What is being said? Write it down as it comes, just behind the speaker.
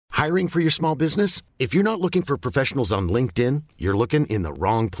Hiring for your small business? If you're not looking for professionals on LinkedIn, you're looking in the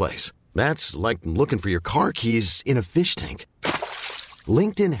wrong place. That's like looking for your car keys in a fish tank.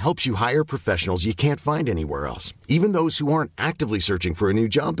 LinkedIn helps you hire professionals you can't find anywhere else, even those who aren't actively searching for a new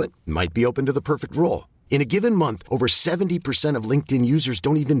job but might be open to the perfect role. In a given month, over 70% of LinkedIn users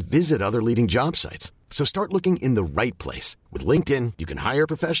don't even visit other leading job sites. So start looking in the right place. With LinkedIn, you can hire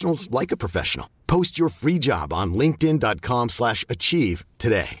professionals like a professional. Post your free job on linkedin.com/achieve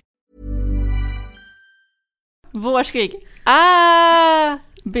today. Vårskrik.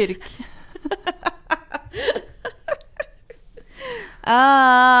 Birk.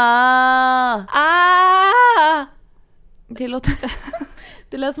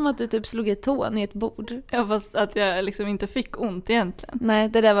 Det lät som att du typ slog ett tån i ett bord. Ja, fast att jag liksom inte fick ont egentligen. Nej,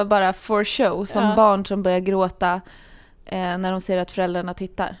 det där var bara for show. Som barn som börjar gråta när de ser att föräldrarna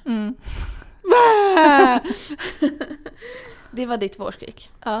tittar. Det var ditt vårskrik.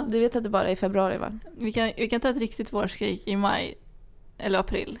 Ja. Du vet att det bara är i februari, va? Vi kan ta ett riktigt vårskrik i maj eller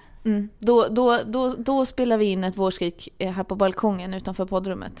april. Då spelar vi in ett vårskrik här på balkongen utanför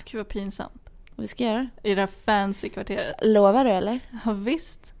poddrummet. Gud vad pinsamt. Vi ska göra det. I det här fancy kvarteret. Lovar du, eller? Ja,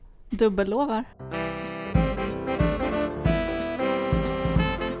 visst. Dubbellovar.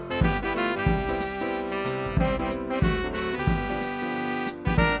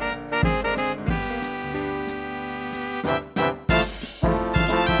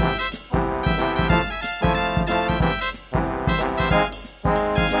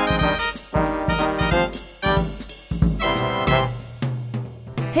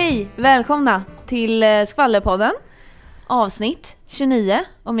 Hej, välkomna till Skvallerpodden. Avsnitt 29,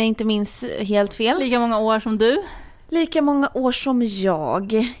 om jag inte minns helt fel. Lika många år som du. Lika många år som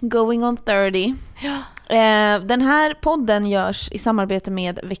jag. Going on 30. Ja. Den här podden görs i samarbete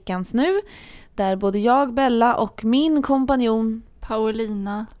med Veckans Nu. Där både jag, Bella och min kompanjon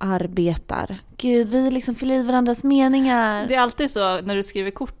Paulina arbetar. Gud, vi liksom fyller i varandras meningar. Det är alltid så när du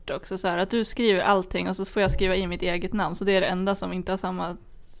skriver kort också, så här, att du skriver allting och så får jag skriva i mitt eget namn. Så det är det enda som inte har samma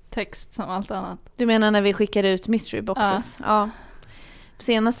text som allt annat. Du menar när vi skickar ut mystery boxes? Ja.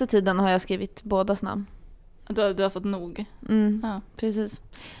 Senaste tiden har jag skrivit bådas namn. Du har fått nog. Ja, precis.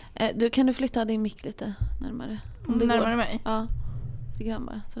 Kan du flytta din mick lite närmare? Närmare mig? Ja, lite grann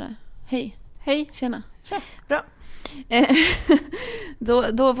bara. Sådär. Hej. Hej. Tjena. Bra.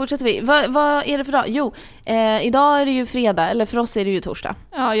 Då fortsätter vi. Vad är det för dag? Jo, idag är det ju fredag. Eller för oss är det ju torsdag.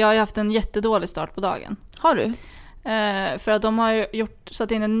 Ja, jag har ju haft en jättedålig start på dagen. Har du? För att de har ju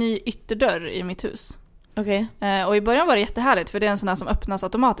satt in en ny ytterdörr i mitt hus. Okej. Och i början var det jättehärligt, för det är en sån här som öppnas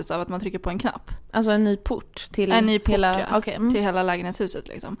automatiskt av att man trycker på en knapp. Alltså en ny port till hela, ja. Okay. Till hela lägenhetshuset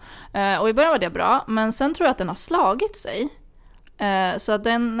liksom. Och i början var det bra, men sen tror jag att den har slagit sig. Så att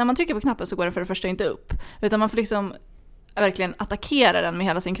när man trycker på knappen så går den för det första inte upp. Utan man får liksom verkligen attackera den med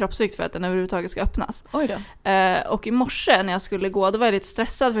hela sin kroppsvikt för att den överhuvudtaget ska öppnas. Oj då. Och i morse när jag skulle gå, då var jag lite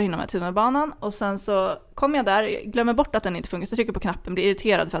stressad för att hinna med tunnelbanan. Och sen så kom jag där, glömmer bort att den inte funkar, så jag trycker på knappen, blir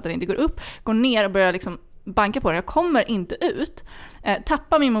irriterad för att den inte går upp. Går ner och börjar liksom banka på den. Jag kommer inte ut.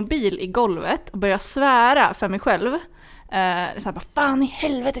 Tappar min mobil i golvet och börjar svära för mig själv. Så här, bara, fan i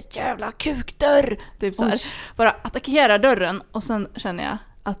helvetet jävla kukdörr. Typ så här. Bara attackerar dörren och sen känner jag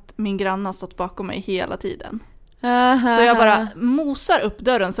att min granne har stått bakom mig hela tiden. Så jag bara mosar upp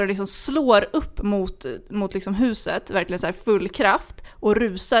dörren så det liksom slår upp mot liksom huset, verkligen så här full kraft, och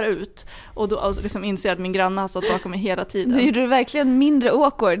rusar ut. Och då alltså liksom inser att min granne har stått bakom mig hela tiden. Det gjorde du verkligen mindre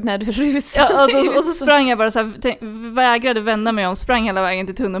awkward när du rusade. Ja, och så sprang jag bara så här, vägrade vända mig om, sprang hela vägen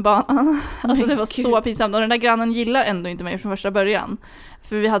till tunnelbanan. Alltså det var så pinsamt. Och den där grannen gillar ändå inte mig från första början.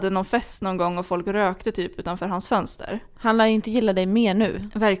 För vi hade någon fest någon gång och folk rökte typ utanför hans fönster. Han lär ju inte gilla dig mer nu.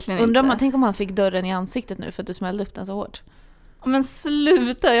 Verkligen inte. Tänk om han fick dörren i ansiktet nu för att du smällde upp den så hårt. Men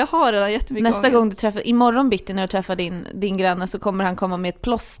sluta, jag har redan jättemycket nästa gång du träffar, imorgon bitti när du träffar din granne, så kommer han komma med ett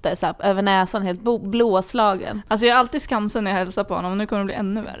plåster så här, över näsan, helt blåslagen. Alltså jag är alltid skamsen när jag hälsar på honom, och nu kommer det bli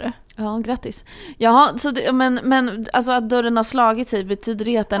ännu värre. Ja, grattis. Jaha, så men alltså att dörren har slagit sig, betyder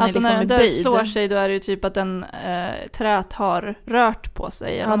det att den alltså är liksom när i den böjd? slår sig, då är det ju typ att den trät har rört på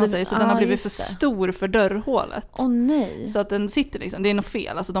sig, eller man säger, så den har blivit för stor för dörrhålet. Åh nej. Så att den sitter liksom, det är något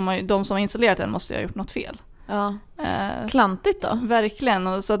fel. Alltså de som har installerat den måste ju ha gjort något fel. Ja. Klantigt då. Verkligen,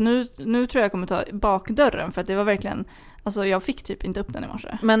 och så att nu tror jag kommer ta bakdörren, för att det var verkligen, alltså jag fick typ inte upp den i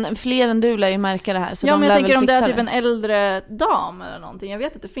morse. Men fler än du lär ju märka det här, så ja, de men jag tänker om det är det. typ en äldre dam eller någonting. Jag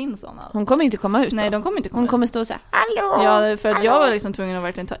vet att det finns sådana. Hon kommer inte komma ut. Nej, då. de kommer inte komma Hon ut. kommer stå och säga hallå. Ja, för att jag var liksom tvungen att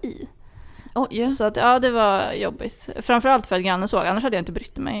verkligen ta i. Så att ja, det var jobbigt. Framförallt för att grannen såg, annars hade jag inte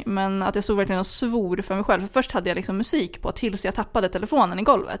brytt mig. Men att jag såg verkligen och svor för mig själv. För först hade jag liksom musik på tills jag tappade telefonen i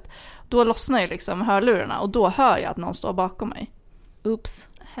golvet. Då lossnar ju liksom hörlurarna och då hör jag att någon står bakom mig. Oops.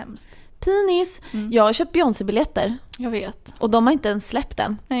 Hemskt. Pinis. Jag har köpt Beyoncé-biljetter. Jag vet. Och de har inte ens släppt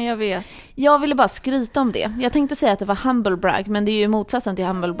den. Nej, jag vet. Jag ville bara skryta om det. Jag tänkte säga att det var humble brag, men det är ju motsatsen till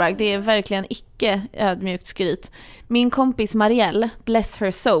humble brag. Det är verkligen icke ödmjukt skryt. Min kompis Marielle, bless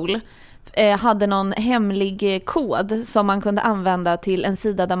her soul, hade någon hemlig kod som man kunde använda till en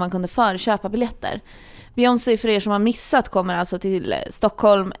sida där man kunde förköpa biljetter. Beyoncé, för er som har missat, kommer alltså till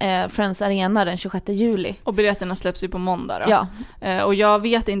Stockholm Friends Arena den 26 juli. Och biljetterna släpps ju på måndag då. Ja. Och jag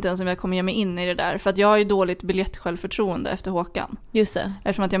vet inte ens om jag kommer ge mig in i det där. För att jag har ju dåligt biljettsjälvförtroende efter Håkan. Just det.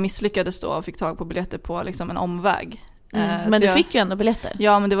 Eftersom att jag misslyckades då och fick tag på biljetter på liksom en omväg. Men du fick ju ändå biljetter.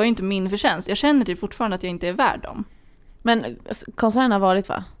 Ja, men det var ju inte min förtjänst. Jag känner typ fortfarande att jag inte är värd dem. Men konserten har varit,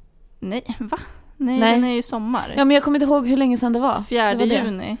 va? Nej, va? Nej, den är ju sommar. Ja, men jag kommer inte ihåg hur länge sedan det var. 4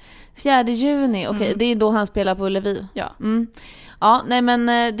 juni. 4 juni, okej. Det är då han spelar på Ullevi. Ja. Ja, nej men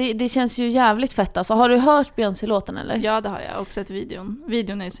det känns ju jävligt fett alltså. Har du hört Beyoncé-låten eller? Ja, det har jag. Och sett videon.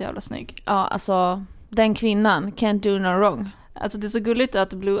 Videon är ju så jävla snygg. Ja, alltså den kvinnan, can't do no wrong. Alltså det är så gulligt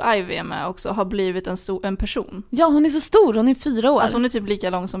att Blue Ivy är med också, har blivit en person. Ja, hon är så stor, hon är 4 år. Alltså hon är typ lika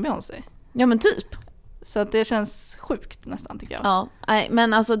lång som Beyoncé. Ja, men typ. Så att det känns sjukt nästan, tycker jag. Ja, nej,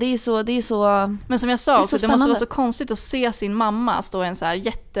 men alltså det är så. Men som jag sa också, det måste vara så konstigt att se sin mamma stå i en så här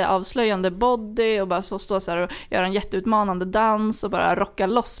jätteavslöjande body och bara stå så här och göra en jätteutmanande dans och bara rocka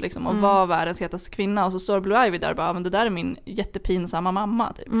loss liksom och vara världens hetaste kvinna, och så står Blue Ivy där och bara, men det där är min jättepinsamma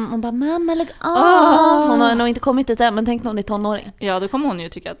mamma typ. Och bara, mamma lägg av. Hon har nog inte kommit dit än, men tänk när hon är tonåring. Ja, då kommer hon ju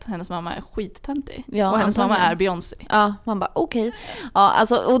tycka att hennes mamma är skittöntig. Ja, och hennes mamma är Beyoncé. Ja, man bara okej. Ja,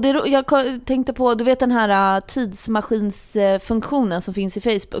 alltså, och jag tänkte på, du vet den här tidsmaskinsfunktionen som finns i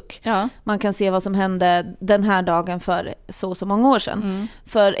Facebook. Ja. Man kan se vad som hände den här dagen för så många år sedan.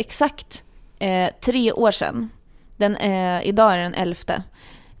 För exakt 3 år sedan, idag är den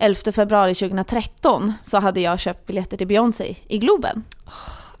 11 februari 2013, så hade jag köpt biljetter till Beyoncé i Globen.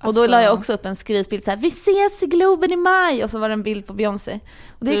 Och då la jag också upp en skrytbild så här: vi ses i Globen i maj, och så var det en bild på Beyoncé.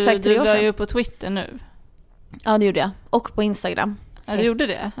 Och det är exakt 3 år sedan. Du la ju upp på Twitter nu. Ja, det gjorde jag. Och på Instagram. Ja, du gjorde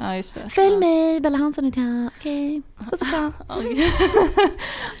det? Ja, just det. Följ mig, Bella Hansson heter jag. Okej. Puss och kram.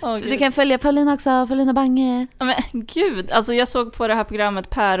 Du kan följa Paulina också, Paulina Bange. Ja, men gud, alltså jag såg på det här programmet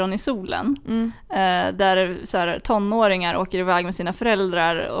Päron i solen. Där så här, tonåringar åker iväg med sina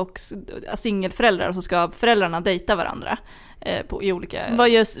föräldrar och singelföräldrar, och så ska föräldrarna dejta varandra. I olika... Vad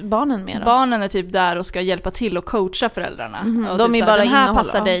gör barnen med då? Barnen är typ där och ska hjälpa till och coacha föräldrarna. Och de typ är bara den här innehåll,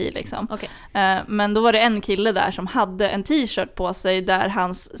 passar dig liksom. Okay. Men då var det en kille där som hade en t-shirt på sig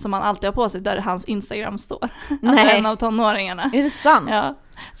där som han alltid har på sig, där hans Instagram står. Alltså en av tonåringarna. Är det sant? Ja.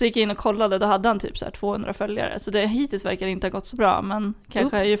 Så gick jag in och kollade, då hade han typ så här 200 följare. Så det hittills verkar inte ha gått så bra, men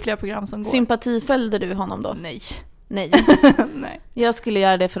kanske är ju fler program som går. Sympatiföljde du honom då? Nej. Nej. Jag skulle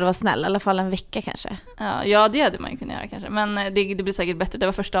göra det för att vara snäll, i alla fall en vecka kanske. Ja, det hade man ju kunnat göra kanske. Men det blir säkert bättre, det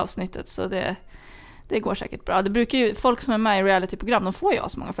var första avsnittet, så det går säkert bra. Det brukar ju, folk som är med i realityprogram, de får ju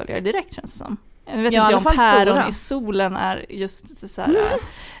så många följare direkt, känns det som. Jag vet inte om Päron i solen är just så här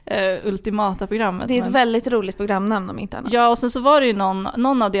ultimata programmet. Det är ett väldigt roligt programnamn om inte annat. Ja, och sen så var det ju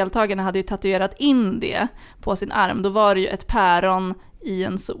någon av deltagarna hade ju tatuerat in det på sin arm. Då var det ju ett päron i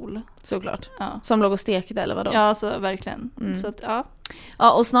en sol. Såklart. Ja. Som låg och stekte eller vadå? Ja, så verkligen. Så att,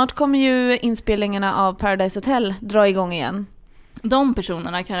 ja, och snart kommer ju inspelningarna av Paradise Hotel dra igång igen. De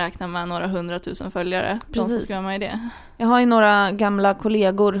personerna kan räkna med några 100 000 följare. Precis. De som ska vara med i det. Jag har ju några gamla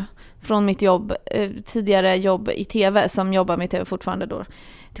kollegor från mitt jobb, tidigare jobb i tv, som jobbar med tv fortfarande då,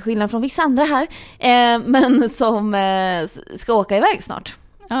 till skillnad från vissa andra här, men som ska åka iväg snart.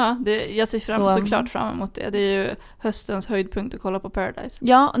 Ja, jag ser såklart fram emot det. Det är ju höstens höjdpunkt att kolla på Paradise.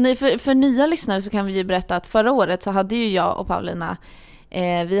 Ja, för nya lyssnare så kan vi ju berätta att förra året så hade ju jag och Paulina,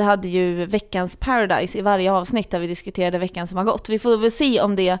 vi hade ju veckans Paradise i varje avsnitt där vi diskuterade veckan som har gått. Vi får väl se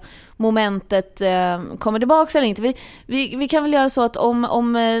om det momentet kommer tillbaka eller inte. Vi kan väl göra så att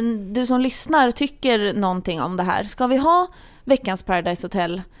om du som lyssnar tycker någonting om det här, ska vi ha veckans Paradise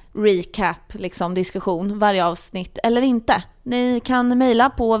Hotel recap, liksom diskussion varje avsnitt eller inte? Ni kan mejla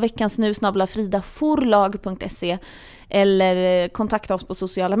på veckansnu@fridaforlag.se eller kontakta oss på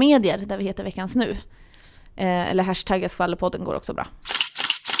sociala medier där vi heter Veckans Nu. Eller hashtagga skvallerpodden går också bra.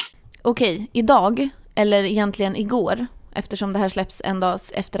 Okej, idag, eller egentligen igår, eftersom det här släpps en dag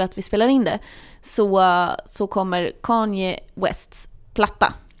efter att vi spelar in det, så kommer Kanye Wests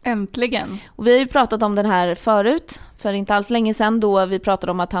platta. Äntligen. Och vi har ju pratat om den här förut, för inte alls länge sedan, då vi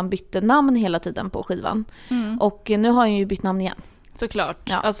pratade om att han bytte namn hela tiden på skivan. Och nu har han ju bytt namn igen. Såklart.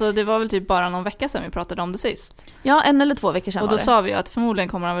 Ja. Alltså det var väl typ bara någon vecka sedan vi pratade om det sist. Ja, 1 eller 2 veckor sedan. Och då sa vi att förmodligen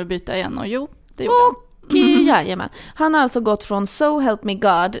kommer han väl byta igen, och jo, det gjorde han. Jajamän. Han har alltså gått från So Help Me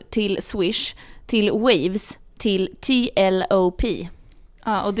God till Swish till Waves till TLOP.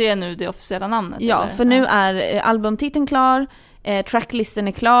 Ja, och det är nu det officiella namnet? Ja, eller? för nu är albumtiteln klar, tracklisten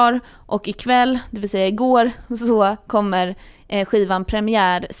är klar och ikväll, det vill säga igår, så kommer skivan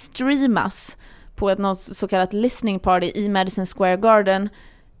premiärstreamas på ett något så kallat listening party i Madison Square Garden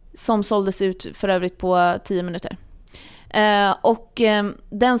som såldes ut för övrigt på 10 minuter. Och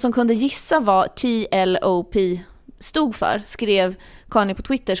den som kunde gissa vad TLOP stod för skrev Kanye på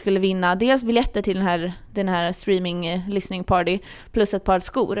Twitter skulle vinna dels biljetter till den här streaming listening party plus ett par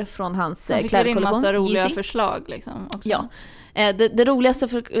skor från hans klädkollektion. Han fick in massa roliga förslag liksom också. Ja. Det roligaste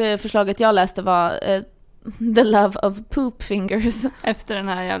förslaget jag läste var The Love of Poop Fingers. Efter den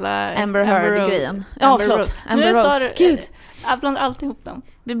här jävla Amber Heard-grejen. Ja, förlåt. Amber Rose. Gud. Jag blandar alltid ihop dem.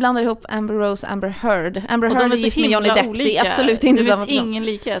 Vi blandar ihop Amber Rose och Amber Heard. Amber Heard är gift med Johnny Depp. Olika. Det är absolut inte samma. Det finns ingen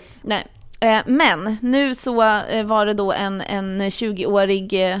likhet. Nej. Men nu så var det då en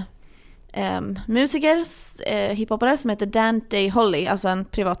 20-årig musiker, hiphopare som heter Dante Holly, alltså en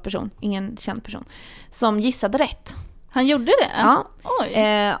privatperson, ingen känd person, som gissade rätt. Han gjorde det? Ja.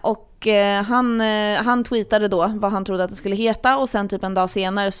 Oj. Och han tweetade då vad han trodde att det skulle heta och sen typ en dag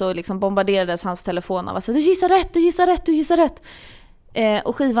senare så liksom bombarderades hans telefon av att säga, du gissar rätt.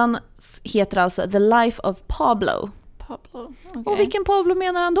 Och skivan heter alltså The Life of Pablo. Okay. Och vilken Pablo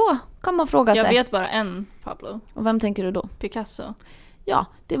menar han då? Kan man fråga sig. Jag vet bara en Pablo. Och vem tänker du då? Picasso. Ja,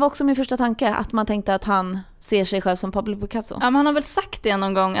 det var också min första tanke, att man tänkte att han ser sig själv som Pablo Picasso. Ja, men han har väl sagt det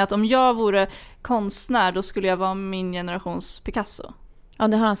någon gång, att om jag vore konstnär då skulle jag vara min generations Picasso. Ja,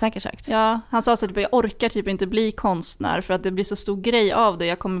 det har han säkert sagt. Ja, han sa så att jag orkar typ inte bli konstnär för att det blir så stor grej av det.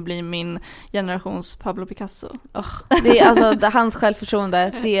 Jag kommer bli min generations Pablo Picasso. Det är alltså hans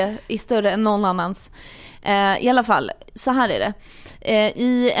självförtroende, det är större än någon annans. I alla fall, så här är det.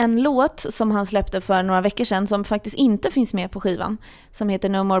 I en låt som han släppte för några veckor sedan som faktiskt inte finns med på skivan, som heter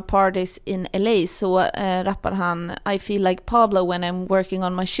No More Parties in LA, så rappar han I feel like Pablo when I'm working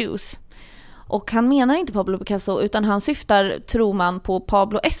on my shoes. Och han menar inte Pablo Picasso utan han syftar, tror man, på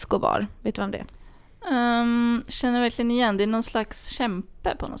Pablo Escobar. Vet du vem det är? Känner verkligen igen. Det är någon slags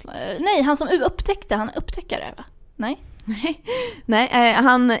kämpe på något slags... Nej, han som upptäckte. Han är upptäckare, va? Nej,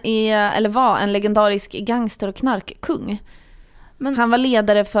 han är, eller var, en legendarisk gangster- och knarkkung. Men han var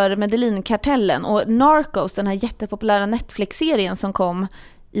ledare för Medellin-kartellen och Narcos, den här jättepopulära Netflix-serien som kom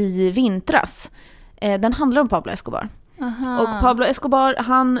i vintras. Den handlar om Pablo Escobar. Aha. Och Pablo Escobar,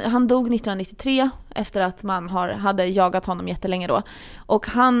 han dog 1993 efter att man hade jagat honom jättelänge då. Och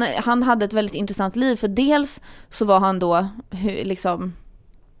han hade ett väldigt intressant liv, för dels så var han då liksom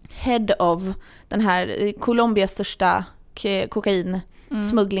head of den här Colombias största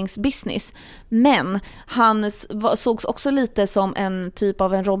kokainsmugglingsbusiness. Men han sågs också lite som en typ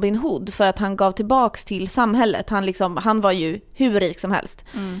av en Robin Hood, för att han gav tillbaks till samhället. Han var ju hur rik som helst.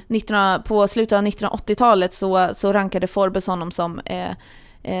 På slutet av 1980-talet så rankade Forbes honom som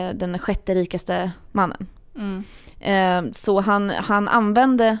den 6:e rikaste mannen. Så han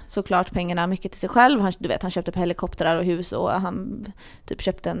använde såklart pengarna mycket till sig själv. Han köpte på helikoptrar och hus och han typ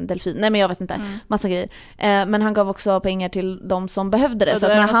köpte en delfin. Nej, men jag vet inte, massa grejer. Men han gav också pengar till de som behövde det. Så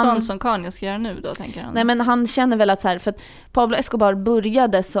det är något sånt som Kanye ska göra nu då, tänker han? Nej, men han känner väl att så här, för att Pablo Escobar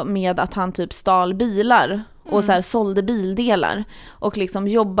började med att han typ stal bilar och så här sålde bildelar och liksom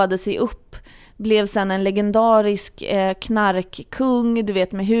jobbade sig upp. Blev sen en legendarisk knarkkung, du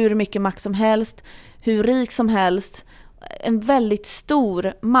vet, med hur mycket makt som helst, hur rik som helst. En väldigt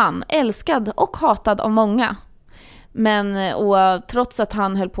stor man, älskad och hatad av många. Men och trots att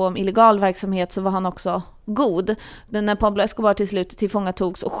han höll på med illegal verksamhet så var han också god. När Pablo Escobar till slut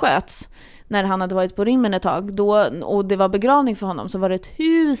tillfångatogs och sköts när han hade varit på rymmen ett tag, och det var begravning för honom, så var det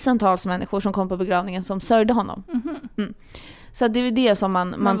tusentals människor som kom på begravningen som sörjde honom. Så det är det som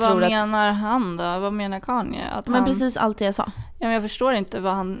man tror att... vad menar han då? Vad menar Kanye? Men precis allt det jag sa. Ja, men jag förstår inte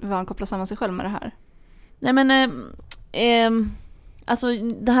vad han kopplar samman sig själv med det här. Nej, men alltså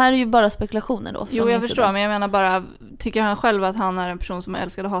det här är ju bara spekulationer då. Jo, jag förstår, men jag menar bara, tycker han själv att han är en person som är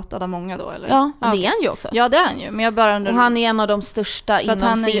älskad och hatad av många då, eller? Ja, det är han ju också. Ja, det är han ju, men jag bara undrar... Och han är en av de största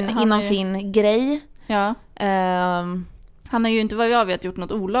inom sin grej. Ja. Han har ju inte, vad jag vet, gjort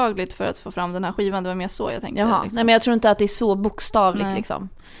något olagligt för att få fram den här skivan. Det var mer så jag tänkte. Jaha, liksom. Nej, men jag tror inte att det är så bokstavligt liksom.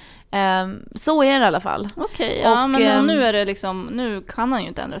 Så är det i alla fall. Okej, ja, men nu är det liksom, nu kan han ju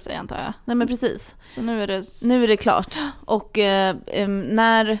inte ändra sig, antar jag. Nej, men precis. Så nu är det klart. Och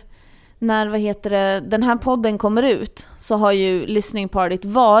när den här podden kommer ut så har ju listening partyt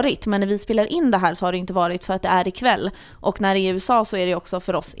varit, men när vi spelar in det här så har det inte varit, för att det är ikväll. Och när det är i USA så är det också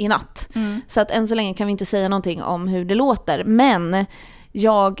för oss i natt. Så att än så länge kan vi inte säga någonting om hur det låter. Men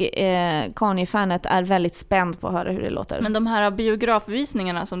Kanye-fanet är väldigt spänd på att höra hur det låter. Men de här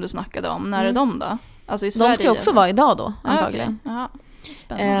biografvisningarna som du snackade om, när är de då? Alltså i Sverige? De ska också vara idag då, antagligen. Okay.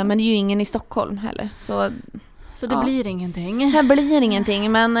 Spännande. Men det är ju ingen i Stockholm heller. Så det blir ingenting. Det blir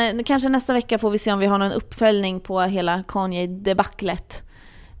ingenting, men kanske nästa vecka får vi se om vi har någon uppföljning på hela Kanye-debaclet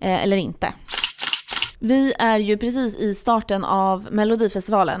eller inte. Vi är ju precis i starten av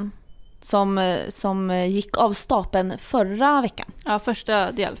Melodifestivalen som gick av stapeln förra veckan. Ja,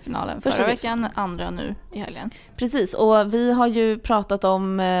 första delfinalen förra veckan, andra nu i helgen. Precis, och vi har ju pratat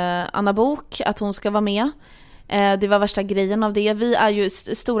om Anna Bok, att hon ska vara med. Det var värsta grejen av det. Vi är ju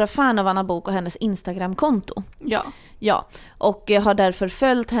stora fan av Anna Bok och hennes Instagram-konto. Ja, och har därför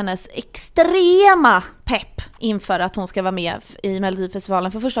följt hennes extrema pepp inför att hon ska vara med i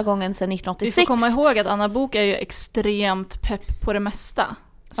Melodifestivalen för första gången sedan 1986. Vi får komma ihåg att Anna Bok är ju extremt pepp på det mesta.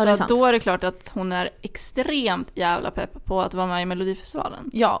 Så ja, då är det klart att hon är extremt jävla pepp på att vara med i Melodifestivalen.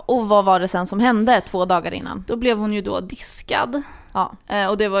 Ja, och vad var det sen som hände 2 dagar innan? Då blev hon ju då diskad. Ja.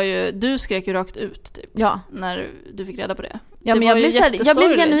 Och det var ju, du skrek ju rakt ut typ, när du fick reda på det. Ja, det men jag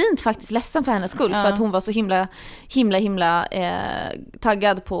blev genuint faktiskt ledsen för hennes skull, för att hon var så himla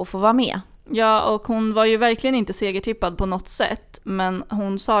taggad på att få vara med. Ja, och hon var ju verkligen inte segertippad på något sätt, men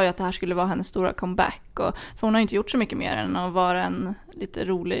hon sa ju att det här skulle vara hennes stora comeback, för hon har inte gjort så mycket mer än att vara en lite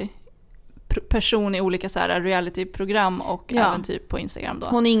rolig person i olika så här reality-program och även typ på Instagram då.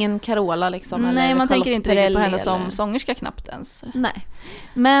 Hon är ingen Carola liksom. Nej, eller man tänker inte riktigt på henne eller som sångerska knappt ens. Nej,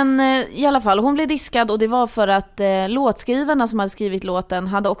 men i alla fall, hon blev diskad, och det var för att låtskrivarna som hade skrivit låten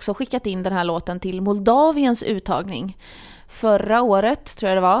hade också skickat in den här låten till Moldaviens uttagning förra året, tror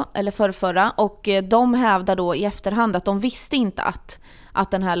jag det var, eller förrförra, och de hävdar då i efterhand att de visste inte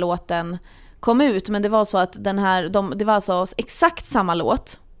att den här låten kom ut, men det var så att det var alltså exakt samma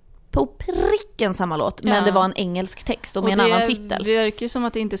låt, på pricken samma låt, men det var en engelsk text och med en annan titel. Det verkar ju som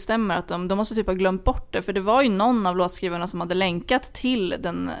att det inte stämmer, att de måste typ ha glömt bort det, för det var ju någon av låtskrivarna som hade länkat till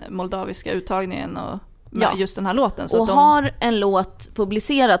den moldaviska uttagningen och just den här låten. Så och har en låt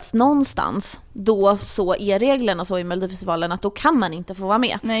publicerats någonstans, då så är reglerna så i Melodifestivalen att då kan man inte få vara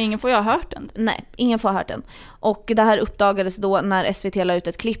med. Nej, ingen får ju ha hört den. Nej, ingen får ha hört den. Och det här uppdagades då när SVT la ut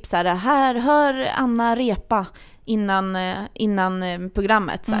ett klipp så här hör Anna repa innan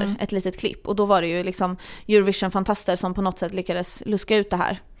programmet så här, ett litet klipp, och då var det ju liksom Eurovision-fantaster som på något sätt lyckades luska ut det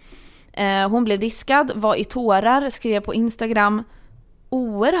här. Hon blev diskad, var i tårar, skrev på Instagram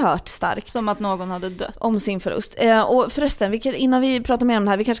oerhört starkt. Som att någon hade dött. Om sin förlust. Och förresten, innan vi pratar mer om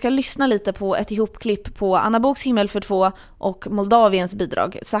det här, vi kanske ska lyssna lite på ett ihopklipp på Anna Boks Himmel för 2 och Moldaviens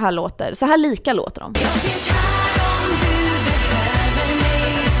bidrag. Så här lika låter de.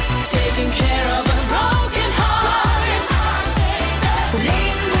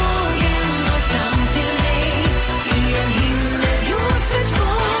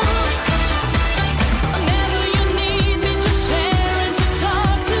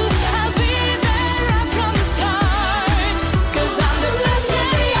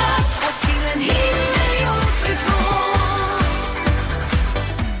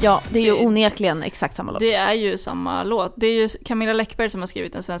 Ja, det är ju onekligen exakt samma låt. Det är ju samma låt. Det är ju Camilla Läckberg som har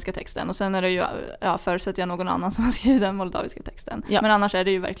skrivit den svenska texten, och sen är det ju, förutsätter jag, någon annan som har skrivit den moldaviska texten. Ja. Men annars är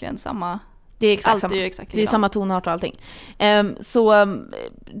det ju verkligen samma. Det är exakt allt samma. Är ju exakt det är samma tonart och allting.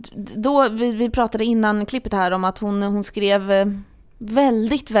 Då vi pratade innan klippet här om att hon skrev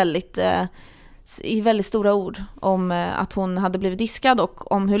väldigt i väldigt stora ord om att hon hade blivit diskad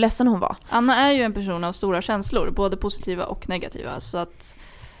och om hur ledsen hon var. Anna är ju en person av stora känslor, både positiva och negativa, så att,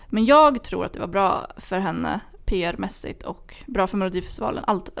 men jag tror att det var bra för henne PR-mässigt och bra för Melodifestivalen.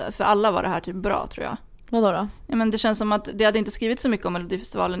 För alla var det här typ bra, tror jag. Vadå då? Ja, men det känns som att det hade inte skrivit så mycket om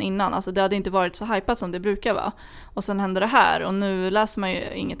Melodifestivalen innan. Alltså det hade inte varit så hypat som det brukar vara. Och sen hände det här, och nu läser man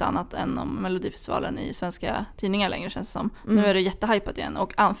ju inget annat än om Melodifestivalen i svenska tidningar längre, känns det som. Nu är det jättehypat igen.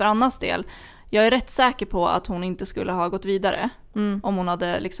 Och för Annas del, jag är rätt säker på att hon inte skulle ha gått vidare om hon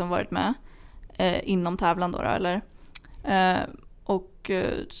hade liksom varit med inom tävlan då, eller... Och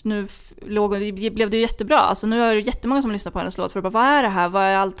nu blev det ju jättebra. Alltså nu är det jättemånga som lyssnar på hennes låt för att bara, vad är det här? Vad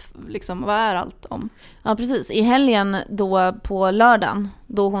är allt om? Ja, precis. I helgen då på lördagen,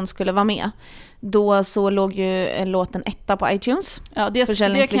 då hon skulle vara med, då så låg ju låten 1 på iTunes. Ja, det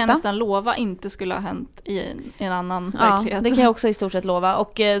kan jag nästan lova inte skulle ha hänt i en annan verklighet. Det kan jag också i stort sett lova.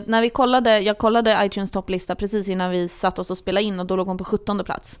 Och när jag kollade iTunes topplista precis innan vi satt oss och spelade in, och då låg hon på 17:e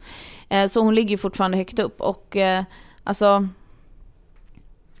plats. Så hon ligger ju fortfarande högt upp. Och alltså...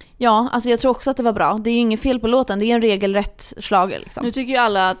 Ja, alltså jag tror också att det var bra. Det är ju inget fel på låten, det är en regelrätt schlager liksom. Nu tycker ju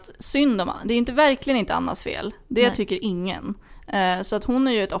alla att synd om, det är inte verkligen inte Annas fel. Det tycker ingen. Så att hon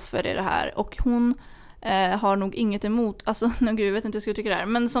är ju ett offer i det här, och hon har nog inget emot, alltså gud, jag vet inte hur jag skulle tycka det här,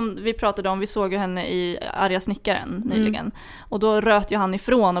 men som vi pratade om, vi såg ju henne i Arga snickaren nyligen, och då röt ju han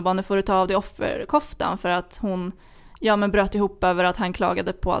ifrån och bara, nu får du ta av dig offerkoftan, för att hon Ja, men bröt ihop över att han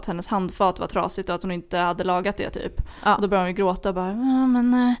klagade på att hennes handfat var trasigt och att hon inte hade lagat det typ. Ja. Och då började hon ju gråta och bara,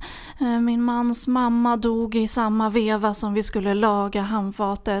 min mans mamma dog i samma veva som vi skulle laga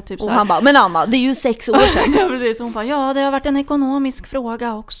handfatet. Typ, och han bara, men Anna, det är ju 6 år sedan. Ja, precis. Hon bara, ja, det har varit en ekonomisk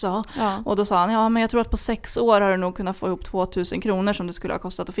fråga också. Ja. Och då sa han, ja, men jag tror att på 6 år har du nog kunnat få ihop 2000 kronor som det skulle ha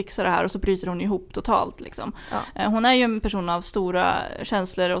kostat att fixa det här. Och så bryter hon ihop totalt liksom. Ja. Hon är ju en person av stora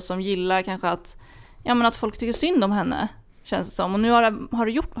känslor och som gillar kanske att folk tycker synd om henne, känns det som. Och nu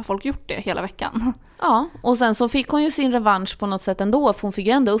har folk gjort det hela veckan. Ja, och sen så fick hon ju sin revansch på något sätt ändå, för hon fick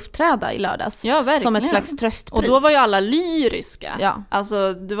ju ändå uppträda i lördags. Ja, verkligen. Som ett slags tröstpris. Och då var ju alla lyriska. Ja.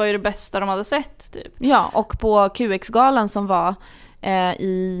 Alltså, det var ju det bästa de hade sett, typ. Ja, och på QX-galan som var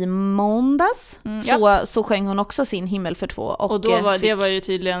i måndags så sjöng hon också sin Himmel för två. Och då det var ju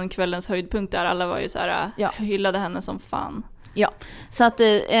tydligen kvällens höjdpunkt där. Alla var ju så här, hyllade henne som fan. Ja, så att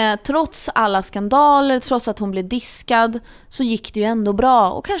trots alla skandaler, trots att hon blev diskad, så gick det ju ändå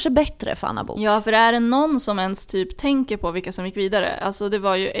bra och kanske bättre för Anna Bok. Ja, för är det någon som ens typ tänker på vilka som gick vidare? Alltså det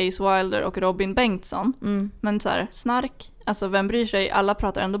var ju Ace Wilder och Robin Bengtsson. Men så här, snark, alltså vem bryr sig? Alla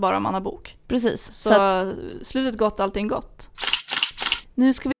pratar ändå bara om Anna Bok. Precis. Så att, slutet gott, allting gott.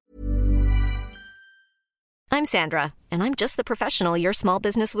 Nu ska vi... I'm Sandra, and I'm just the professional your small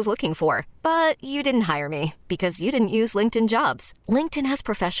business was looking for. But you didn't hire me because you didn't use LinkedIn Jobs. LinkedIn has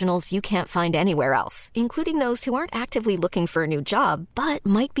professionals you can't find anywhere else, including those who aren't actively looking for a new job, but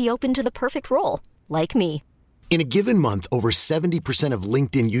might be open to the perfect role, like me. In a given month, over 70% of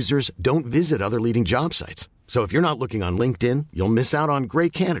LinkedIn users don't visit other leading job sites. So if you're not looking on LinkedIn, you'll miss out on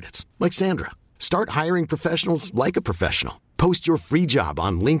great candidates, like Sandra. Start hiring professionals like a professional. Post your free job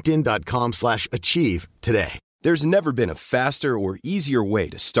on linkedin.com/achieve today. There's never been a faster or easier way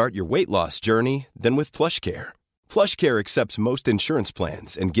to start your weight loss journey than with PlushCare. PlushCare accepts most insurance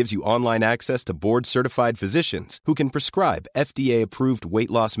plans and gives you online access to board-certified physicians who can prescribe FDA-approved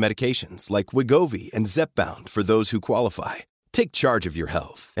weight loss medications like Wegovy and Zepbound for those who qualify. Take charge of your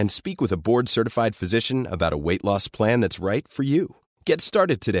health and speak with a board-certified physician about a weight loss plan that's right for you. Get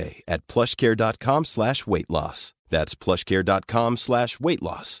started today at plushcare.com/weightloss. That's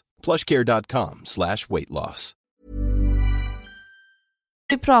plushcare.com/weightloss. plushcare.com/weightloss.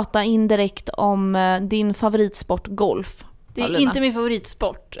 Vi pratar indirekt om din favoritsport, golf. Det är inte min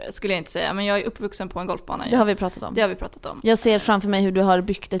favoritsport, skulle jag inte säga. Men jag är uppvuxen på en golfbana. Det har vi pratat om. Jag ser framför mig hur du har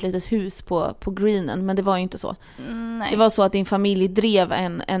byggt ett litet hus på greenen. Men det var ju inte så. Nej. Det var så att din familj drev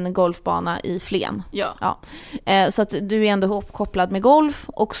en golfbana i Flen. Ja. Så att du är ändå uppkopplad med golf.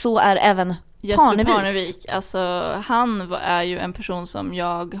 Och så är även Jesper Parnevik. Alltså, han är ju en person som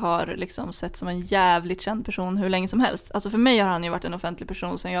jag har liksom sett som en jävligt känd person hur länge som helst. Alltså för mig har han ju varit en offentlig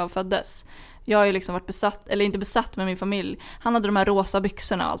person sedan jag föddes. Jag har ju liksom varit besatt, eller inte besatt med min familj. Han hade de här rosa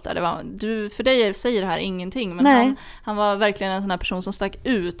byxorna och allt där. Det var, för dig säger det här ingenting. Men han var verkligen en sån här person som stack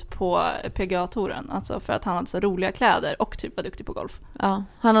ut på PGA-touren. Alltså för att han hade så roliga kläder och typ var duktig på golf. Ja,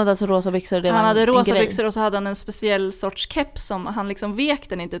 han hade alltså rosa byxor. Han hade rosa byxor och så hade han en speciell sorts keps som han liksom vek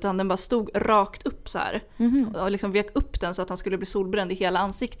den inte, utan den bara stod rakt upp så här. Och liksom vek upp den så att han skulle bli solbränd i hela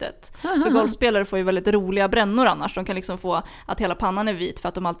ansiktet. För golfspelare får ju väldigt roliga brännor annars. De kan liksom få att hela pannan är vit för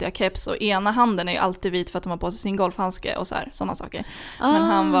att de alltid har keps, och ena handen är ju alltid vit för att de har på sig sin golfhandske och så här, sådana saker. Men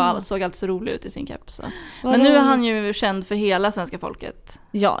han såg alltid så rolig ut i sin keps. Men nu är han ju känd för hela svenska folket.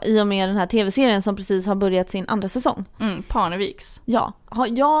 Ja, i och med den här tv-serien som precis har börjat sin andra säsong. Parneviks. Ja,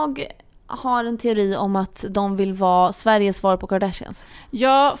 jag har en teori om att de vill vara Sveriges svar på Kardashians.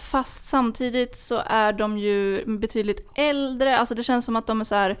 Ja, fast samtidigt så är de ju betydligt äldre. Alltså det känns som att de är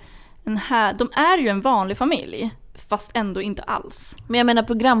så här, de är ju en vanlig familj, fast ändå inte alls. Men jag menar,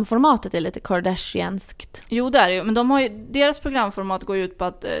 programformatet är lite Kardashianskt. Jo, det är ju. Men de har ju, deras programformat går ju ut på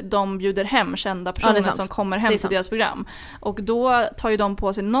att de bjuder hem kända personer som kommer hem till deras program. Och då tar ju de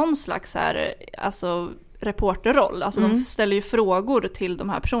på sig någon slags här, alltså reporterroll. Alltså de ställer ju frågor till de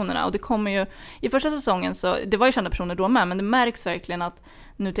här personerna, och det kommer ju i första säsongen, så det var ju kända personer då med, men det märks verkligen att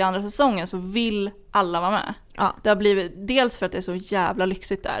nu till andra säsongen så vill alla vara med. Ja. Det har blivit dels för att det är så jävla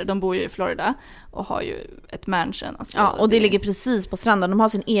lyxigt där. De bor ju i Florida och har ju ett mansion. Alltså, ja, och det ligger precis på stranden. De har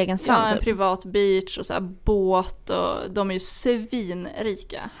sin egen strand. Ja, en privat beach och så här båt, och de är ju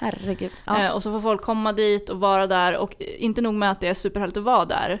svinrika. Herregud. Ja. Och så får folk komma dit och vara där, och inte nog med att det är superhärligt att vara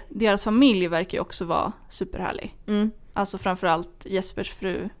där. Deras familj verkar ju också vara superhärlig. Alltså framförallt Jespers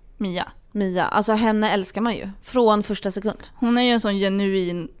fru Mia, alltså henne älskar man ju från första sekund. Hon är ju en sån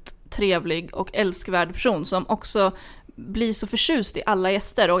genuint trevlig och älskvärd person som också blir så förtjust i alla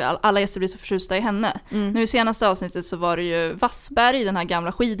gäster, och alla gäster blir så förtjusta i henne. Nu i senaste avsnittet så var det ju Wassberg, den här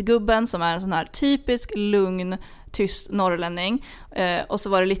gamla skidgubben som är en sån här typisk lugn tyst norrlänning. Och så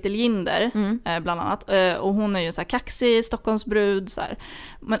var det Little Jinder bland annat. Och hon är ju så här kaxig Stockholmsbrud. Så här.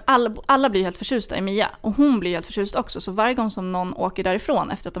 Men alla blir helt förtjusta i Mia. Och hon blir helt förtjust också. Så varje gång som någon åker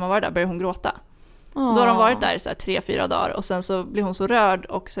därifrån efter att de har varit där börjar hon gråta. Och då har de varit där i 3-4 dagar och sen så blir hon så rörd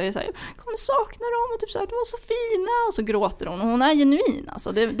och säger så här, jag kommer sakna dem och typ så här, de var så fina, och så gråter hon och hon är genuin,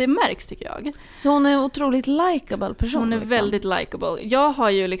 alltså det märks tycker jag. Så hon är en otroligt likeable person. Hon är liksom. Väldigt likeable. Jag har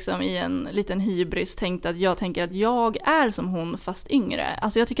ju liksom i en liten hybris tänkt att jag tänker att jag är som hon fast yngre.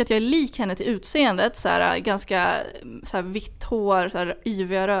 Alltså jag tycker att jag är lik henne till utseendet, så här, ganska så här, vitt hår, så här,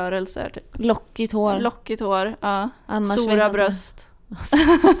 yviga rörelser typ. Lockigt hår, ja. Annars stora bröst.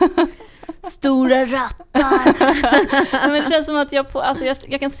 Stora rattar. Men det känns som att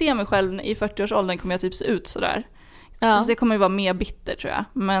jag kan se mig själv i 40-årsåldern kommer jag typ se ut sådär. Ja. Så det kommer ju vara mer bitter tror jag.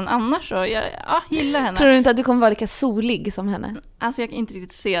 Men annars så, jag gillar henne. Tror du inte att du kommer vara lika solig som henne? Alltså jag kan inte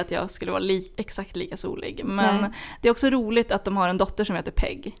riktigt se att jag skulle vara exakt lika solig. Men det är också roligt att de har en dotter som heter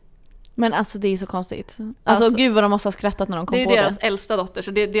Peg. Men alltså det är så konstigt. Alltså gud vad de måste ha skrattat när de kom på det. Det är deras äldsta dotter,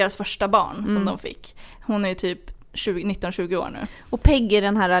 så det är deras första barn som de fick. Hon är ju typ 19-20 år nu. Och Peg är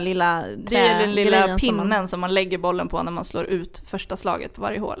den här lilla det är den lilla pinnen som man lägger bollen på när man slår ut första slaget på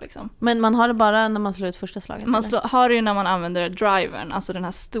varje hål liksom. Men man har det bara när man slår ut första slaget? Man har det ju när man använder drivern, alltså den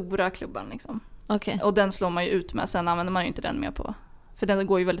här stora klubban liksom. Okay. Och den slår man ju ut med, sen använder man ju inte den mer på. För den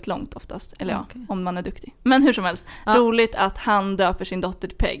går ju väldigt långt oftast, eller om man är duktig. Men hur som helst, roligt att han döper sin dotter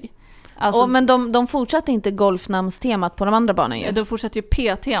till Peg. Alltså, men de fortsatte inte golfnamnstemat på de andra barnen ju? De fortsatte ju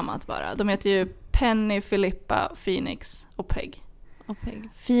P-temat bara. De heter ju Penny, Filippa, Phoenix och Peg.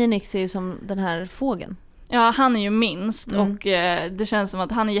 Phoenix är ju som den här fågeln. Ja, han är ju minst och det känns som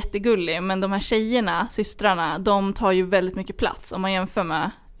att han är jättegullig. Men de här tjejerna, systrarna, de tar ju väldigt mycket plats om man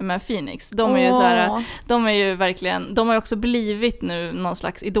jämför med Phoenix. De är ju så här, de är ju verkligen, de har ju också blivit nu någon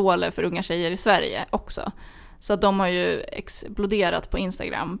slags idoler för unga tjejer i Sverige också. Så att de har ju exploderat på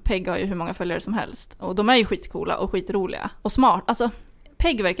Instagram. Peg har ju hur många följare som helst. Och de är ju skitcoola och skitroliga. Och smart. Alltså,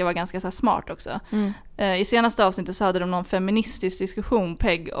 Peg verkar vara ganska så här smart också. I senaste avsnittet så hade de någon feministisk diskussion,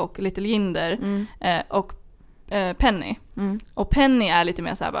 Peg och Little Jinder och Penny. Och Penny är lite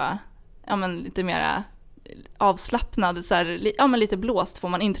mer så här bara, ja men lite mer avslappnad, så här, ja men lite blåst får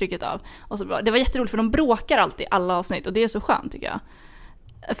man intrycket av. Och så bra. Det var jätteroligt för de bråkar alltid alla avsnitt och det är så skönt tycker jag.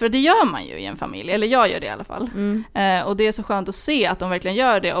 För det gör man ju i en familj, eller jag gör det i alla fall. Och det är så skönt att se att de verkligen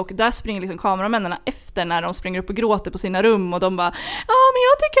gör det. Och där springer liksom kameramännen efter när de springer upp och gråter på sina rum. Och de bara, ja men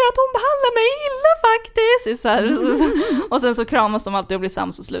jag tycker att hon behandlar mig illa faktiskt. Så här. Och sen så kramas de alltid och blir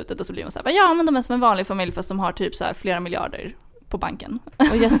sams på slutet. Och så blir man så här, ja men de är som en vanlig familj fast de har typ så här flera miljarder på banken.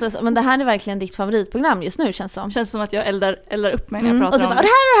 Och just, men det här är verkligen ditt favoritprogram just nu känns som. Känns som att jag eldar upp mig när jag pratar och om det. Och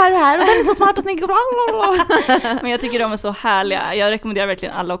det här och den är så smart och snygg. Men jag tycker de är så härliga. Jag rekommenderar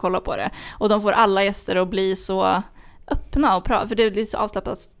verkligen alla att kolla på det. Och de får alla gäster att bli så öppna och prata, för det blir så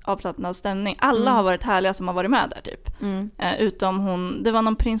avslappnad stämning. Alla har varit härliga som har varit med där typ. Utom hon, det var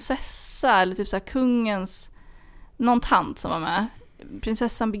någon prinsessa eller typ så här kungens, någon tant som var med.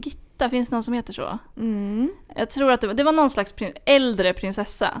 Prinsessan Birgitta, finns det någon som heter så? Jag tror att det var någon slags äldre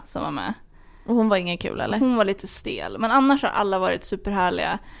prinsessa som var med. Och hon var ingen kul eller? Hon var lite stel, men annars har alla varit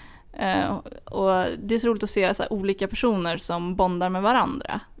superhärliga. Och det är så roligt att se så här olika personer som bondar med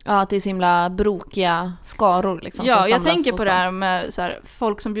varandra. Ja, att det är så himla brokiga skaror liksom. Ja, jag tänker på det här med så här,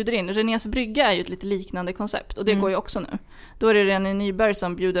 folk som bjuder in. Renés brygga är ju ett lite liknande koncept. Och det går ju också nu. Då är det René Nyberg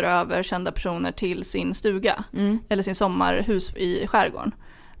som bjuder över kända personer till sin stuga. Eller sin sommarhus i skärgården.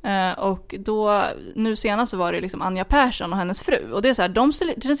 Och då, nu senast så var det liksom Anja Persson och hennes fru. Och det är så här,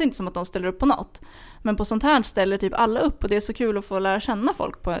 det känns inte som att de ställer upp på något. Men på sånt här ställer typ alla upp. Och det är så kul att få lära känna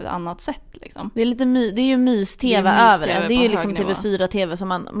folk på ett annat sätt liksom. Det är lite det är ju mys-tv över det. Det är ju liksom TV4-tv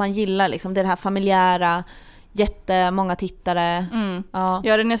som man gillar liksom. Det är det här familjära, jättemånga tittare.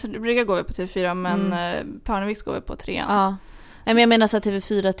 Ja, Renés brygga går vi på TV4 men Parneviks går vi på 3. Ja. Men jag menar så här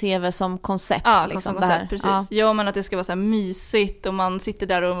TV4-tv som koncept. Ja, liksom, som koncept, precis. Ja, men att det ska vara så här mysigt och man sitter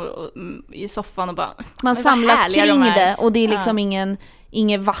där och i soffan och bara... Man samlas kring det och det är liksom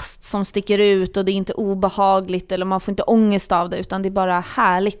ingen vast som sticker ut och det är inte obehagligt eller man får inte ångest av det utan det är bara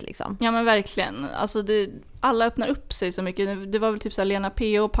härligt liksom. Ja men verkligen. Alltså alla öppnar upp sig så mycket. Det var väl typ så här Lena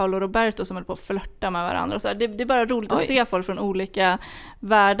P.O. och Paolo Roberto som höll på att flörta med varandra. Så här, det är bara roligt att se folk från olika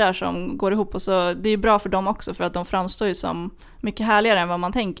världar som går ihop och så det är bra för dem också för att de framstår ju som mycket härligare än vad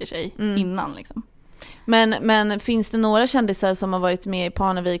man tänker sig innan liksom. Men finns det några kändisar som har varit med i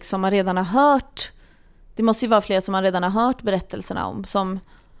Parnevik som man redan har hört? Det måste ju vara fler som man redan har hört berättelserna om som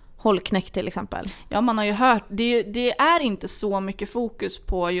Hållknäck till exempel. Ja, man har ju hört, det är inte så mycket fokus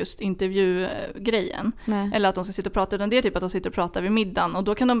på just intervjugrejen. Nej. Eller att de ska sitta och prata, utan det är typ att de sitter och pratar vid middagen. Och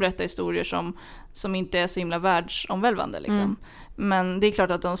då kan de berätta historier som inte är så himla världsomvälvande liksom. Men det är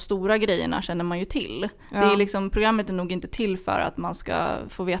klart att de stora grejerna känner man ju till. Ja. Det är liksom, programmet är nog inte till för att man ska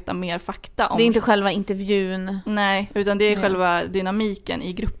få veta mer fakta om... Det är inte själva intervjun. Nej, utan det är själva dynamiken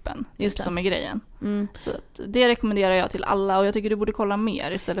i gruppen typ, som är grejen. Så att det rekommenderar jag till alla, och jag tycker du borde kolla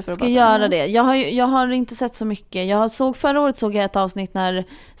mer istället för att ska bara göra det. Jag har inte sett så mycket. Förra året såg jag ett avsnitt när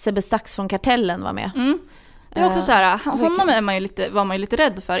Sebbe Stax från Kartellen var med. Det var också så här, honom var man ju lite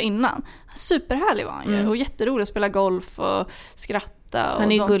rädd för innan. Superhärlig var han ju, och jätterolig att spela golf och skratta. Och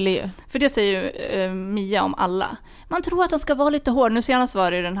han är ju gullig ju. För det säger ju Mia om alla. Man tror att de ska vara lite hård. Nu senast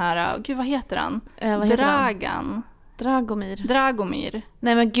var det den här, gud vad heter han? Dragan. Dragomir.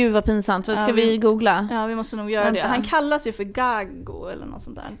 Nej men gud vad pinsamt. Ska vi googla? Ja, vi måste nog göra det. Han kallas ju för Gago eller något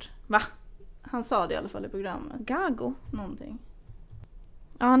sånt där. Va? Han sa det i alla fall i programmet. Gago? Någonting.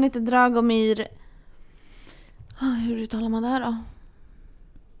 Ja, han heter Dragomir. Hur uttalar man det här då?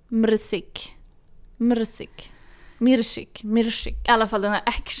 Mirsik. I alla fall den här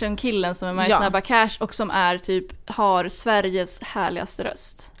actionkillen som är med i Snabba Cash och som är typ har Sveriges härligaste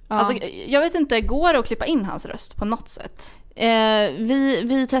röst. Ja. Alltså, jag vet inte, går det att klippa in hans röst på något sätt?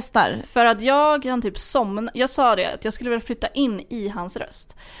 Vi testar. För att jag kan typ somna. Jag sa det, att jag skulle vilja flytta in i hans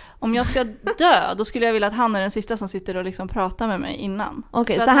röst. Om jag ska dö, då skulle jag vilja att han är den sista som sitter och liksom pratar med mig innan.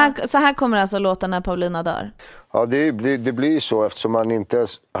 Okej, så här kommer det alltså låta när Paulina dör? Ja, det blir ju så eftersom man inte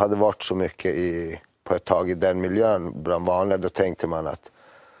hade varit så mycket på ett tag i den miljön bland vanliga. Då tänkte man att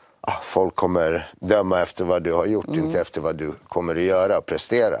folk kommer döma efter vad du har gjort, inte efter vad du kommer att göra och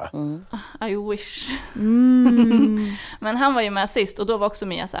prestera. I wish. Men han var ju med sist, och då var också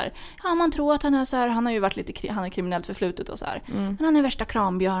Mia så här, ja, man tror att han är så här, han har ju varit lite, han är kriminellt förflutet och så här. Men han är värsta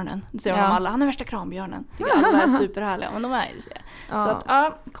krambjörnen. Det säger de alla, han är värsta krambjörnen. Alla är superhärliga, men de är ju det. Så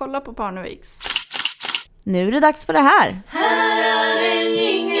att kolla på Parneviks. Nu är det dags för det här. Här är en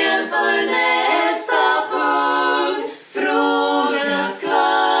jingel för nästa punkt. Fråga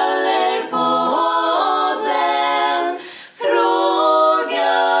skvaller podden.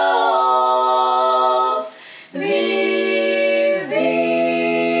 Fråga oss. Vi vet.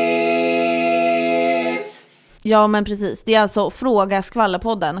 Ja, men precis. Det är alltså Fråga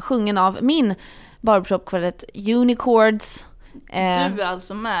skvallerpodden, sjungen av min barbershop-kvartett Unicords. Du är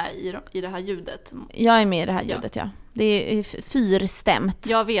alltså med i det här ljudet? Jag är med i det här ljudet, ja. Det är fyrstämt.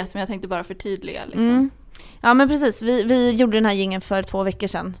 Jag vet, men jag tänkte bara förtydliga liksom. Ja, men precis. Vi gjorde den här jingeln för 2 veckor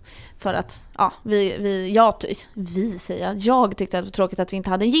sedan. För att, jag tyckte att det var tråkigt att vi inte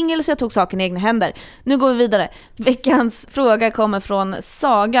hade en jingle, så jag tog saken i egna händer. Nu går vi vidare. Veckans fråga kommer från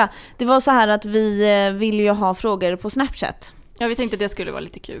Saga. Det var så här att vi ville ju ha frågor på Snapchat. Ja, vi tänkte att det skulle vara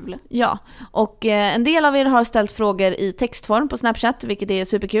lite kul. Ja, och en del av er har ställt frågor i textform på Snapchat, vilket är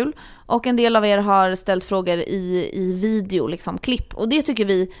superkul. Och en del av er har ställt frågor i video, liksom klipp. Och det tycker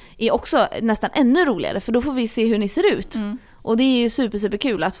vi är också nästan ännu roligare, för då får vi se hur ni ser ut. Och det är ju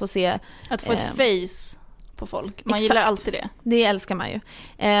superkul att få se... Att få ett face på folk. Man gillar alltid det. Det älskar man ju.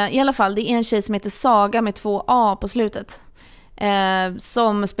 I alla fall, det är en tjej som heter Saga med 2 A på slutet.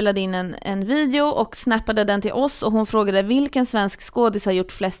 Som spelade in en video och snappade den till oss, och hon frågade vilken svensk skådis har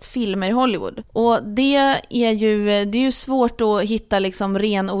gjort flest filmer i Hollywood. Och det är ju svårt att hitta liksom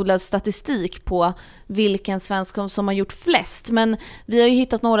renodlad statistik på vilken svensk som har gjort flest, men vi har ju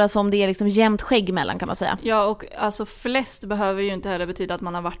hittat några som det är liksom jämnt skägg mellan, kan man säga. Ja, och alltså flest behöver ju inte heller betyda att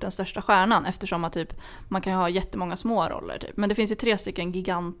man har varit den största stjärnan, eftersom att typ man kan ha jättemånga små roller typ. Men det finns ju 3 stycken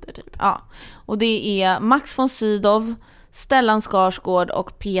giganter typ. Ja, och det är Max von Sydow, Stellan Skarsgård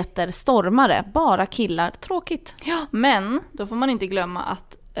och Peter Stormare. Bara killar, tråkigt. Ja, men då får man inte glömma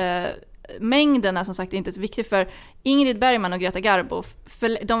att mängden är som sagt inte så viktig, för Ingrid Bergman och Greta Garbo,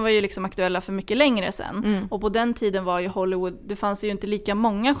 de var ju liksom aktuella för mycket längre sedan. Och på den tiden var ju Hollywood, det fanns ju inte lika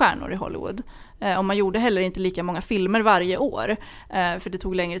många stjärnor i Hollywood. Och man gjorde heller inte lika många filmer varje år. För det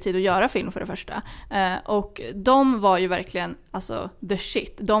tog längre tid att göra film för det första. Och de var ju verkligen, alltså the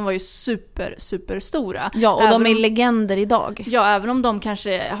shit. De var ju super stora. Ja, och de är legender idag. Ja, även om de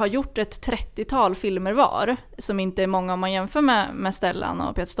kanske har gjort ett 30-tal filmer var, som inte är många om man jämför med Stellan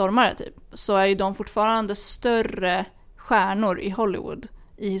och Peter Stormare typ, så är ju de fortfarande större stjärnor i Hollywood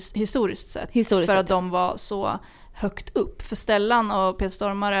historiskt sett. För att de var så högt upp. För Stellan och Peter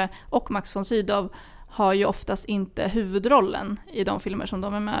Stormare och Max von Sydow har ju oftast inte huvudrollen i de filmer som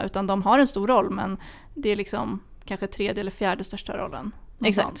de är med, utan de har en stor roll, men det är liksom kanske 3:e eller 4:e största rollen.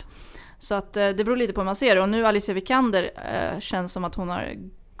 Exakt. Så att det beror lite på hur man ser det. Och nu Alicia Vikander känns som att hon har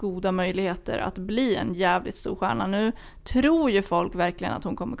goda möjligheter att bli en jävligt stor stjärna. Nu tror ju folk verkligen att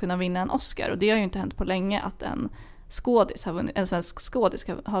hon kommer kunna vinna en Oscar, och det har ju inte hänt på länge att en svensk skådis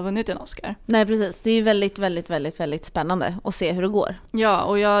har vunnit en Oscar. Nej, precis. Det är ju väldigt, väldigt, väldigt, väldigt spännande att se hur det går. Ja,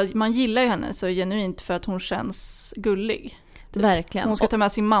 och man gillar ju henne så genuint för att hon känns gullig. Verkligen. Hon ska ta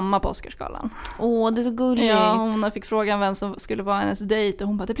med sin mamma på Oscarsgalan. Åh, det är så gulligt. Ja, hon fick frågan vem som skulle vara hennes dejt och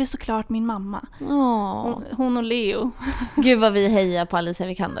hon bara, det blir såklart min mamma. Hon och Leo. Gud vad vi hejar på Alicia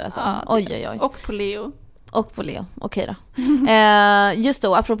Vikander alltså. Ja, oj. Och på Leo. Okej då. Just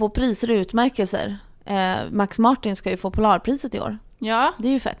då, apropå priser och utmärkelser. Max Martin ska ju få Polarpriset i år. Ja. Det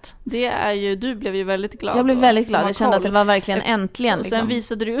är ju fett. Det är ju, du blev ju väldigt glad. Jag blev väldigt glad. Jag kände att det var verkligen äntligen. Och sen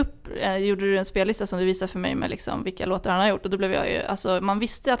visade du upp, gjorde du en spellista som du visade för mig med liksom vilka låtar han har gjort. Och då blev jag ju, alltså man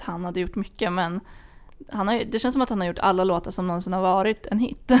visste att han hade gjort mycket, men det känns som att han har gjort alla låtar som någonsin har varit en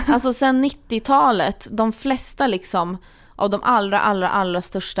hit. Alltså sen 90-talet, de flesta liksom av de allra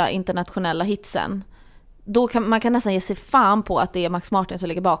största internationella hitsen, då man kan nästan ge sig fan på att det är Max Martin som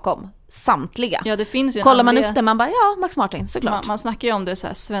ligger bakom samtliga. Ja, det finns ju. Kollar man upp det, man bara, ja, Max Martin, såklart. Man snackar ju om det så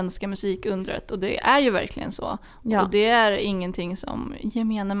här svenska musikundret, och det är ju verkligen så. Ja. Och det är ingenting som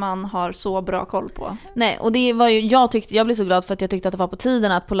gemene man har så bra koll på. Nej, och det var ju, jag blev så glad för att jag tyckte att det var på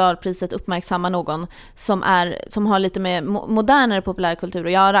tiden att Polarpriset uppmärksammar någon som har lite mer modernare populärkultur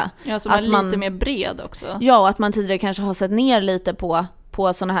att göra. Ja, som att är lite mer bred också. Ja, och att man tidigare kanske har sett ner lite på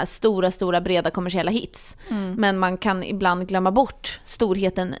såna här stora breda kommersiella hits. Men man kan ibland glömma bort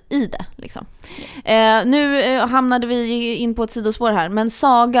storheten i det liksom. Nu hamnade vi in på ett sidospår här, men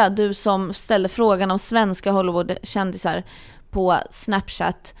Saga, du som ställde frågan om svenska Hollywood-kändisar på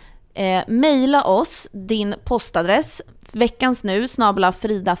Snapchat, mejla oss din postadress.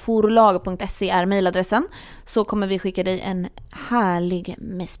 veckansnu@fridaforlag.se är mejladressen, så kommer vi skicka dig en härlig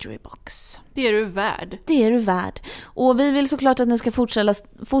mystery box. Det är du värd. Det är du värd. Och vi vill såklart att ni ska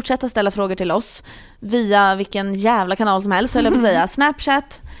fortsätta ställa frågor till oss via vilken jävla kanal som helst, höll jag på att säga.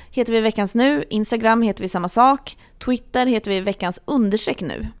 Snapchat heter vi Veckans Nu, Instagram heter vi samma sak, Twitter heter vi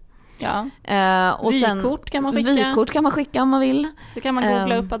Veckans_nu. Ja. Och vykort kan man skicka. Vykort kan man skicka om man vill. Det kan man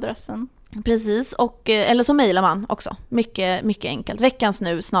googla upp adressen. Precis, och eller så mejlar man också. Mycket, mycket enkelt.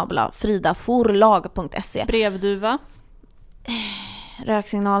 veckansnu@fridaforlag.se. Brevduva.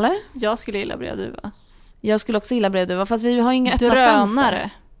 Röksignaler. Jag skulle gilla brevduva. Jag skulle också gilla brevduva, fast vi har inga öppna fönster. Drönare.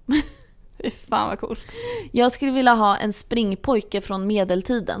 Fy fan vad coolt. Jag skulle vilja ha en springpojke från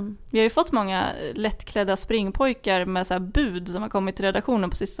medeltiden. Vi har ju fått många lättklädda springpojkar med så här bud som har kommit till redaktionen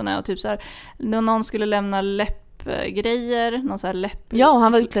på sistone, och typ så här, när någon skulle lämna läppgrejer, någon så här läpp. Ja,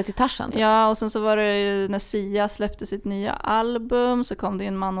 han var utklädd till Tarzan. Typ. Ja, och sen så var det ju när Sia släppte sitt nya album, så kom det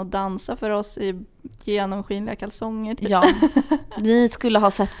en man och dansa för oss i genomskinliga kalsonger. Typ. Ja, ni skulle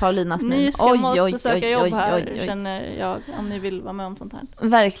ha sett Paulinas min. Ni måste söka jobb här, känner jag, om ni vill vara med om sånt här.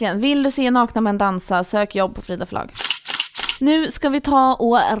 Verkligen. Vill du se nakna män dansa, sök jobb på Frida Förlag. Nu ska vi ta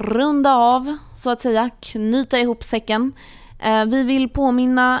och runda av, så att säga, knyta ihop säcken. Vi vill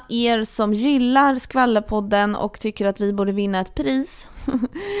påminna er som gillar Skvallerpodden och tycker att vi borde vinna ett pris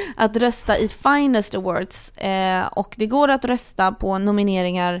att rösta i Finest Awards. Och det går att rösta på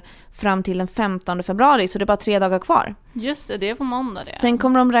nomineringar fram till den 15 februari, så det är bara 3 dagar kvar. Just det, det är på måndag det. Sen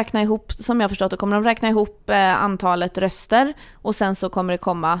kommer de räkna ihop, som jag förstått, kommer de räkna ihop antalet röster, och sen så kommer det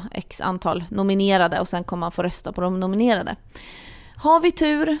komma x antal nominerade, och sen kommer man få rösta på de nominerade. Har vi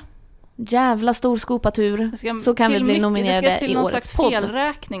tur, jävla stor skopatur, så kan vi bli nominerade i årets podd. Det ska till någon slags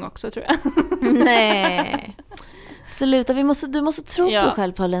felräkning också, tror jag. Nej. Sluta, du måste tro på dig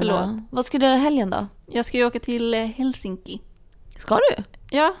själv, Paulina. Förlåt. Vad ska du göra helgen då? Jag ska ju åka till Helsinki. Ska du?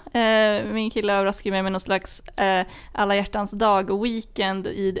 Ja, min kille överraskade mig med någon slags alla hjärtans dag och weekend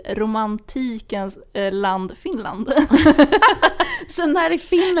i romantikens land Finland. Så när i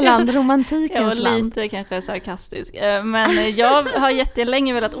Finland, romantikens land. Jag var lite kanske sarkastisk. Men jag har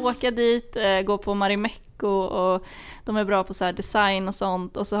jättelänge velat åka dit, gå på Marimekko, och de är bra på så här design och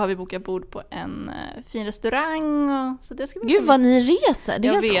sånt. Och så har vi bokat bord på en fin restaurang. Och så det ska bli Gud vad ni reser, det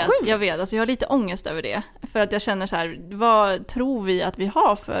är helt sjukt. Jag vet, alltså jag har lite ångest över det. För att jag känner så här, vad tror vi att vi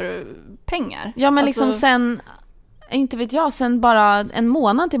har för pengar? Ja, men alltså, liksom sen, inte vet jag, sen bara en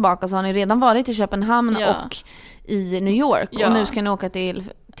månad tillbaka så har ni redan varit i Köpenhamn och i New York. Ja. Och nu ska ni åka till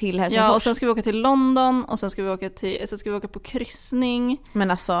Helsingfors. Ja, och sen ska vi åka till London, och sen ska vi åka på kryssning.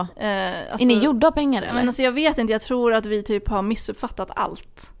 Men alltså är ni gjorda av pengar eller? Men alltså jag vet inte, jag tror att vi typ har missuppfattat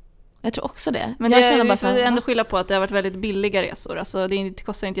allt. Jag tror också det. Men jag känner bara så här, vi får ändå skylla på att det har varit väldigt billiga resor. Alltså det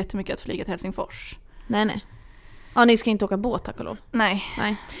kostar inte jättemycket att flyga till Helsingfors. Nej. Ja, ni ska inte åka båt, tack och lov. Nej.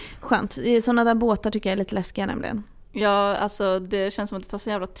 Skönt. Sådana där båtar tycker jag är lite läskiga nämligen. Ja, alltså det känns som att det tar så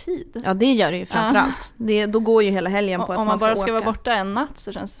jävla tid. Ja, det gör det ju framförallt. Då går ju hela helgen på att om man ska bara ska åka. vara borta en natt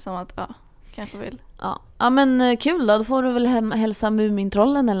så känns det som att, kanske vill. Ja, men kul då får du väl hälsa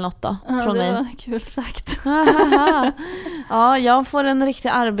Mumintrollen eller något då från mig. Det var kul sagt. Ja, jag får en riktig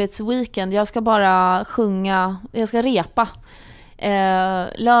arbetsweekend. Jag ska bara sjunga, jag ska repa.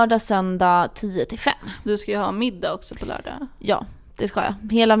 Lördag, söndag 10-5. Du ska ju ha middag också på lördag. Ja, det ska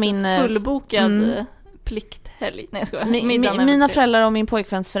jag. Hela min fullbokad plikthelg. Nej, jag skojar. Mina föräldrar och min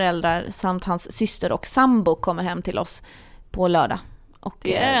pojkväns föräldrar samt hans syster och sambo kommer hem till oss på lördag. Och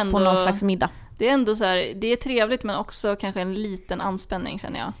det är ändå, på någon slags middag. Det är ändå så här, det är trevligt men också kanske en liten anspänning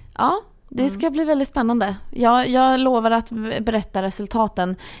känner jag. Ja, det ska bli väldigt spännande. Jag lovar att berätta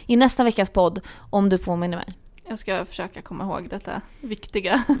resultaten i nästa veckas podd om du påminner mig. Jag ska försöka komma ihåg detta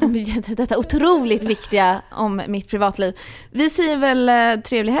viktiga. Detta otroligt viktiga om mitt privatliv. Vi säger väl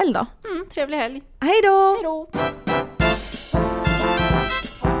trevlig helg då? Trevlig helg. Hej då! Hej då!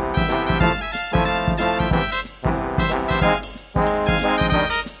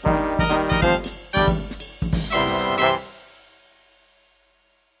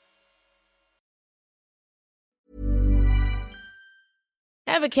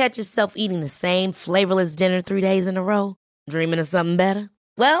 Ever catch yourself eating the same flavorless dinner 3 days in a row? Dreaming of something better?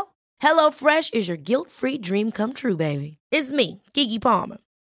 Well, HelloFresh is your guilt-free dream come true, baby. It's me, Keke Palmer.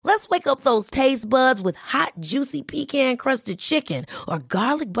 Let's wake up those taste buds with hot, juicy pecan-crusted chicken or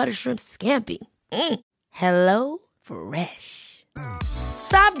garlic butter shrimp scampi. Hello Fresh.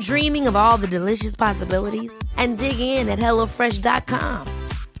 Stop dreaming of all the delicious possibilities and dig in at HelloFresh.com.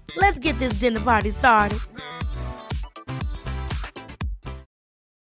 Let's get this dinner party started.